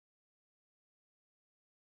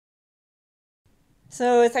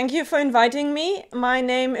So thank you for inviting me. My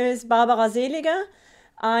name is Barbara Seeliger.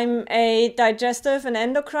 I'm a digestive and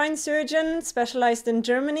endocrine surgeon specialized in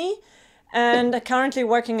Germany and currently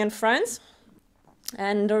working in France,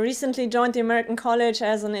 and recently joined the American College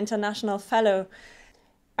as an international fellow.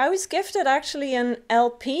 I was gifted actually an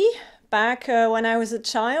LP back when I was a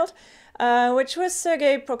child, which was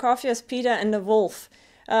Sergei Prokofiev's Peter and the Wolf.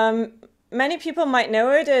 Many people might know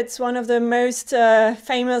it. It's one of the most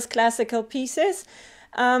famous classical pieces.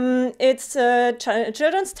 It's a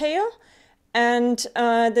children's tale, and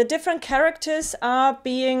the different characters are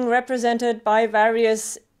being represented by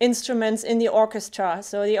various instruments in the orchestra.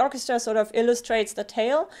 So the orchestra sort of illustrates the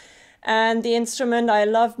tale, and the instrument I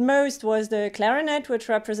loved most was the clarinet, which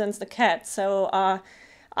represents the cat. So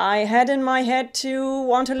I had in my head to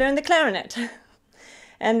want to learn the clarinet.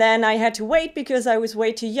 And then I had to wait because I was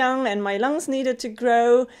way too young and my lungs needed to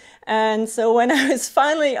grow. And so when I was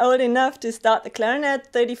finally old enough to start the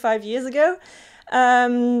clarinet 35 years ago,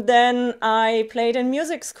 then I played in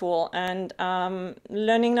music school and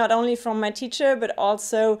learning not only from my teacher, but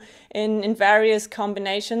also in various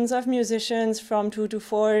combinations of musicians from 2 to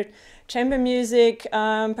 4 chamber music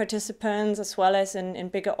participants, as well as in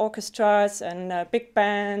bigger orchestras and big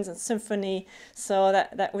bands and symphony. So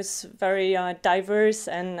that was very diverse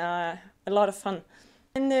and a lot of fun.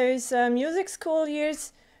 In those music school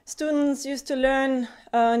years, students used to learn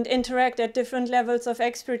and interact at different levels of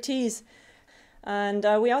expertise. And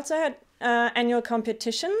we also had annual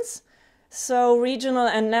competitions. So regional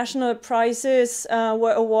and national prizes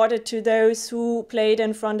were awarded to those who played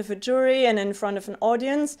in front of a jury and in front of an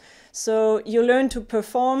audience. So you learn to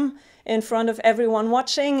perform in front of everyone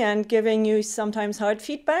watching and giving you sometimes hard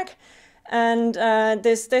feedback. And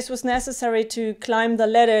this was necessary to climb the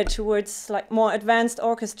ladder towards like more advanced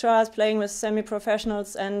orchestras, playing with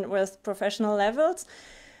semi-professionals and with professional levels.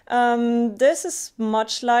 This is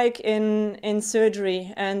much like in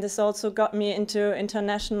surgery, and this also got me into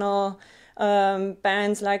international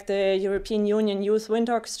bands like the European Union Youth Wind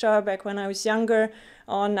Orchestra back when I was younger,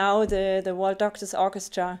 or now the World Doctors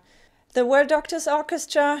Orchestra. The World Doctors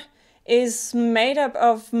Orchestra is made up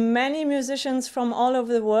of many musicians from all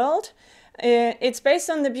over the world. It's based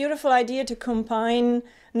on the beautiful idea to combine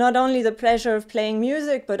not only the pleasure of playing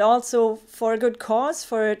music, but also for a good cause,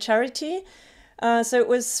 for a charity. So it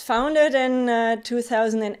was founded in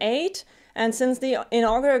 2008, and since the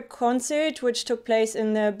inaugural concert, which took place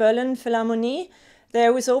in the Berlin Philharmonie,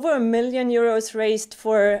 there was over €1 million raised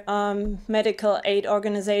for medical aid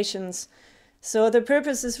organizations. So the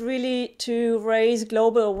purpose is really to raise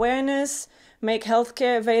global awareness, make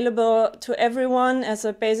healthcare available to everyone as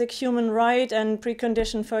a basic human right and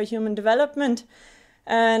precondition for human development,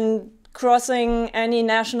 and crossing any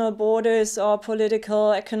national borders or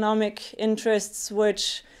political economic interests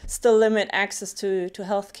which still limit access to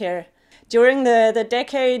healthcare. During the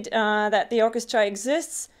decade that the orchestra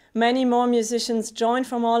exists, many more musicians joined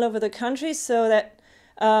from all over the country, so that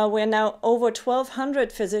we're now over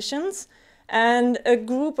 1,200 physicians, and a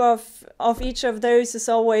group of each of those is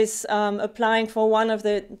always applying for one of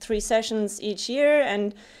the 3 sessions each year,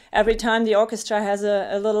 and every time the orchestra has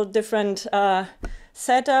a little different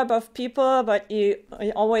setup of people, but you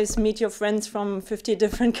always meet your friends from 50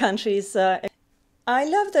 different countries. I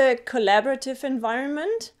love the collaborative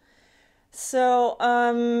environment. So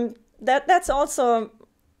that's also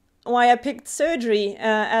why I picked surgery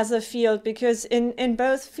as a field, because in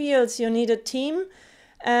both fields you need a team,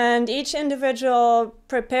 and each individual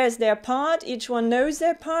prepares their part, each one knows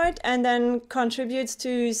their part, and then contributes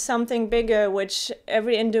to something bigger, which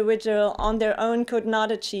every individual on their own could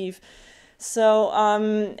not achieve. So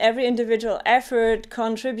every individual effort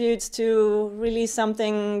contributes to really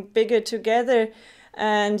something bigger together,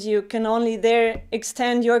 and you can only there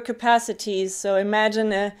extend your capacities. So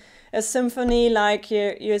imagine a symphony like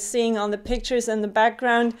you're seeing on the pictures in the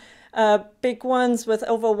background, big ones with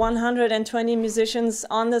over 120 musicians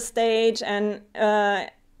on the stage, and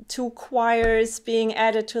 2 choirs being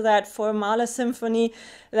added to that for a Mahler symphony.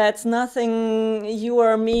 That's nothing you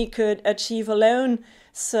or me could achieve alone.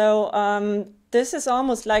 So this is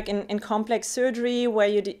almost like in complex surgery, where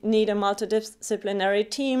you need a multidisciplinary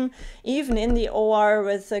team, even in the OR,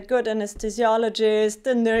 with a good anesthesiologist,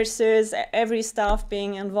 the nurses, every staff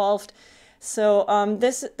being involved. So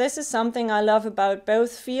this is something I love about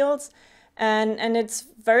both fields, and it's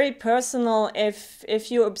very personal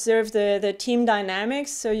if you observe the team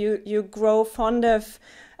dynamics. So you grow fond of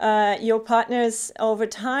your partners over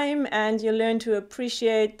time, and you learn to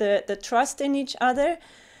appreciate the trust in each other.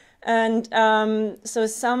 And so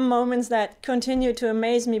some moments that continue to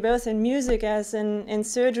amaze me both in music as in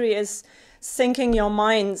surgery is syncing your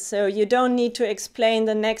mind. So you don't need to explain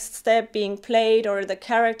the next step being played or the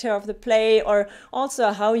character of the play, or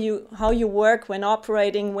also how you work when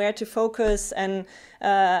operating, where to focus, and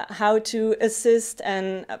how to assist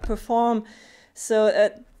and perform.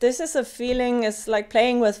 So this is a feeling, it's like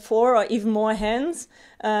playing with 4 or even more hands.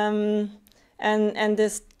 And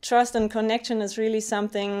this trust and connection is really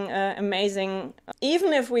something amazing.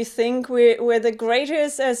 Even if we think we're the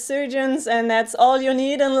greatest as surgeons and that's all you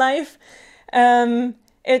need in life,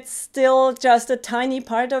 it's still just a tiny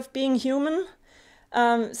part of being human.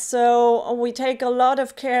 So we take a lot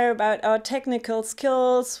of care about our technical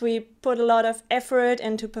skills. We put a lot of effort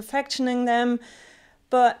into perfectioning them.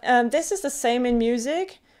 But this is the same in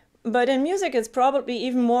music. But in music, it's probably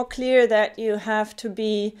even more clear that you have to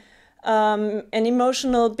be an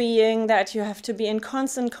emotional being, that you have to be in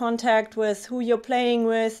constant contact with who you're playing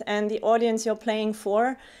with and the audience you're playing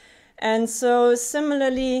for. And so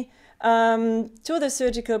similarly to the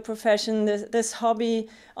surgical profession, this hobby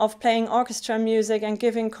of playing orchestra music and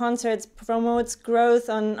giving concerts promotes growth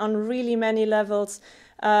on really many levels.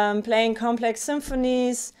 Playing complex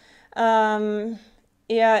symphonies,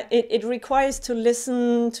 it requires to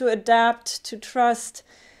listen, to adapt, to trust,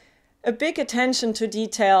 a big attention to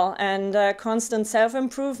detail, and constant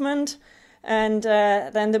self-improvement. And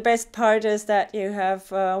then the best part is that you have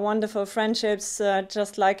wonderful friendships,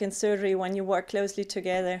 just like in surgery when you work closely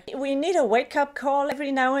together. We need a wake-up call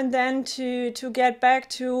every now and then to get back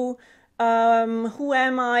to who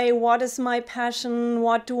am I, what is my passion,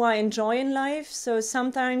 what do I enjoy in life. So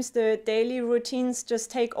sometimes the daily routines just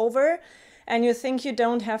take over and you think you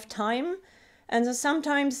don't have time. And so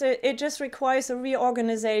sometimes it just requires a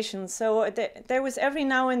reorganization. So there was every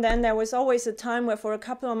now and then, there was always a time where for a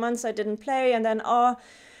couple of months I didn't play, and then,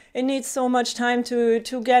 it needs so much time to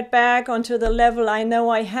get back onto the level I know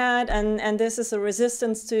I had, and this is a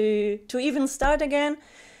resistance to even start again.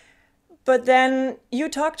 But then you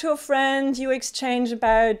talk to a friend, you exchange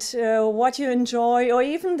about what you enjoy, or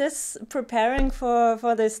even this preparing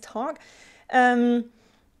for this talk.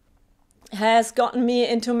 Has gotten me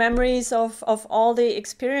into memories of all the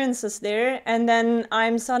experiences there, and then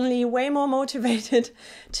I'm suddenly way more motivated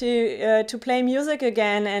to play music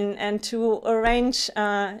again and to arrange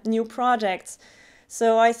new projects.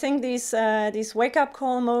 So I think these wake-up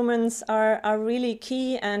call moments are really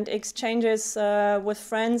key, and exchanges with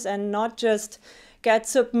friends, and not just get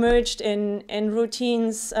submerged in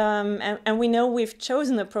routines. And we know we've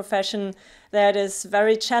chosen a profession that is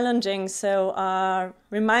very challenging. So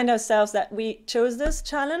remind ourselves that we chose this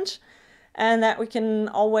challenge and that we can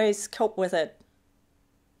always cope with it.